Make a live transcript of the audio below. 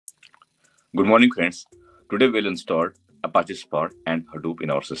Good morning, friends. Today we'll install Apache Spark and Hadoop in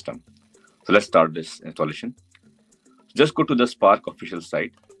our system. So let's start this installation. Just go to the Spark official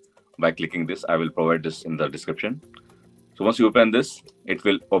site. By clicking this, I will provide this in the description. So once you open this, it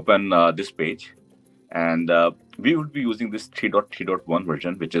will open this page. And we will be using this 3.3.1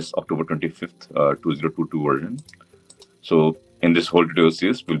 version, which is October 25th, 2022 version. So in this whole tutorial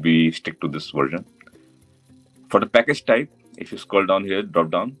series, we'll be stick to this version. For the package type, if you scroll down here,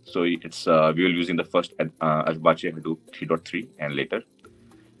 drop down. So it's we will using the first Apache Hadoop 3.3 and later.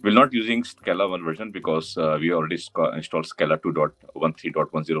 We're not using Scala 1 version because we already installed Scala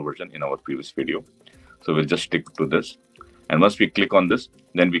 2.13.10 version in our previous video. So we'll just stick to this. And once we click on this,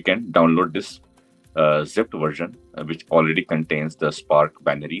 then we can download this zipped version, which already contains the Spark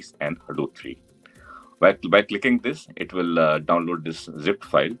binaries and Hadoop 3. By clicking this, it will download this zipped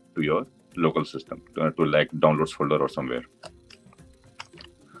file to your local system, to like downloads folder or somewhere.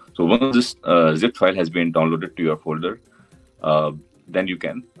 So once this zip file has been downloaded to your folder, then you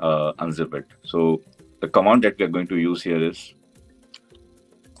can unzip it. So the command that we are going to use here is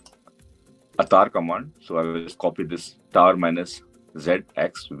a tar command. So I will just copy this tar minus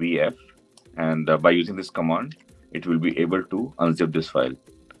zxvf, and by using this command, it will be able to unzip this file.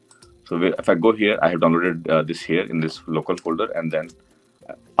 So if I go here, I have downloaded this here in this local folder, and then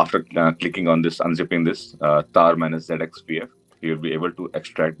after clicking on this, unzipping this tar minus zxvf, you will be able to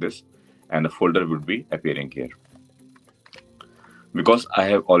extract this, and the folder would be appearing here. Because I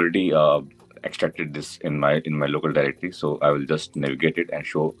have already extracted this in my local directory, so I will just navigate it and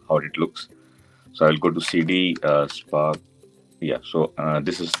show how it looks. So I will go to cd spark. Yeah, so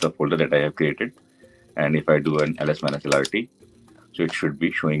this is the folder that I have created, and if I do an ls-lrt, so it should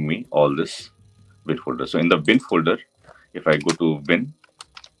be showing me all this bin folder. So in the bin folder, if I go to bin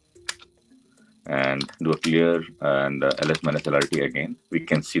and do a clear and ls-lrt again, we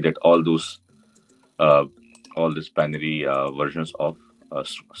can see that all this binary versions of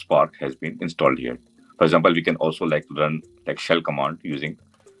Spark has been installed here. For example, we can also like run like shell command using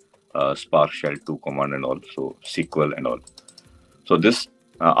Spark shell 2 command and also SQL and all. So this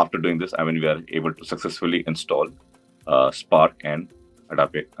after doing this, I mean, we are able to successfully install Spark and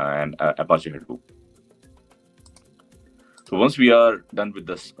Apache Hadoop. So once we are done with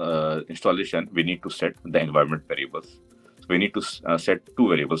this installation, we need to set the environment variables. So we need to set two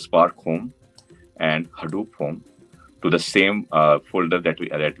variables, Spark home and Hadoop home, to the same folder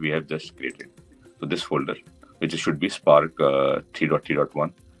that we have just created. So this folder, which should be Spark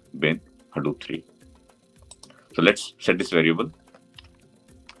 3.3.1 bin Hadoop 3. So let's set this variable.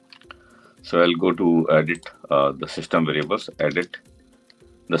 So I'll go to edit the system variables, edit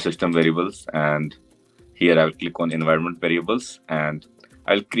the system variables, and here I will click on environment variables, and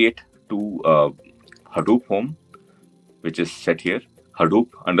I'll create two Hadoop home, which is set here. Hadoop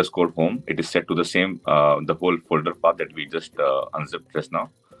underscore home, it is set to the same, the whole folder path that we just unzipped just now,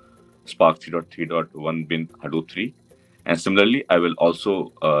 Spark 3.3.1 bin Hadoop 3. And similarly, I will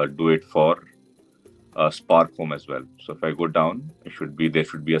also do it for Spark home as well. So if I go down, there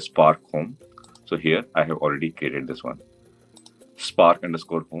should be a Spark home. So here I have already created this one, Spark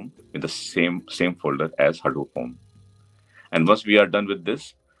underscore home, in the same folder as Hadoop home. And once we are done with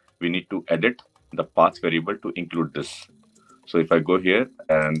this, we need to edit the path variable to include this. So if I go here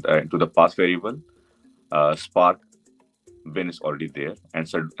and into the path variable, Spark bin is already there, and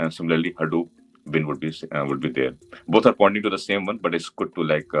similarly Hadoop bin would be there. Both are pointing to the same one, but it's good to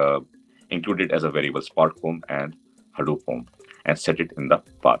like include it as a variable, Spark home and Hadoop home, and set it in the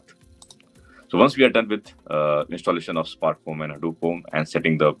path. So once we are done with installation of Spark home and Hadoop home and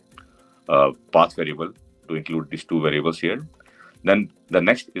setting the path variable to include these two variables here, then the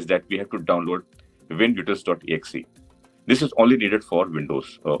next is that we have to download winutils.exe. This is only needed for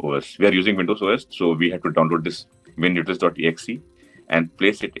Windows OS. We are using Windows OS, so we have to download this winutils.exe and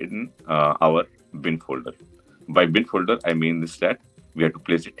place it in our bin folder. By bin folder, I mean that we have to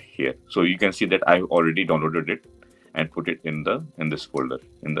place it here. So you can see that I've already downloaded it and put it in this folder,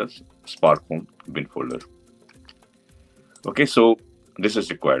 in the Spark home bin folder. Okay, so this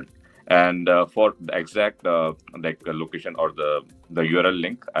is required. And for the exact location or the URL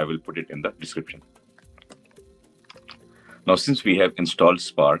link, I will put it in the description. Now, since we have installed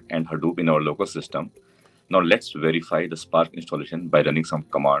Spark and Hadoop in our local system, now let's verify the Spark installation by running some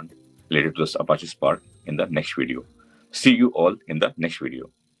command related to this Apache Spark in the next video. See you all in the next video.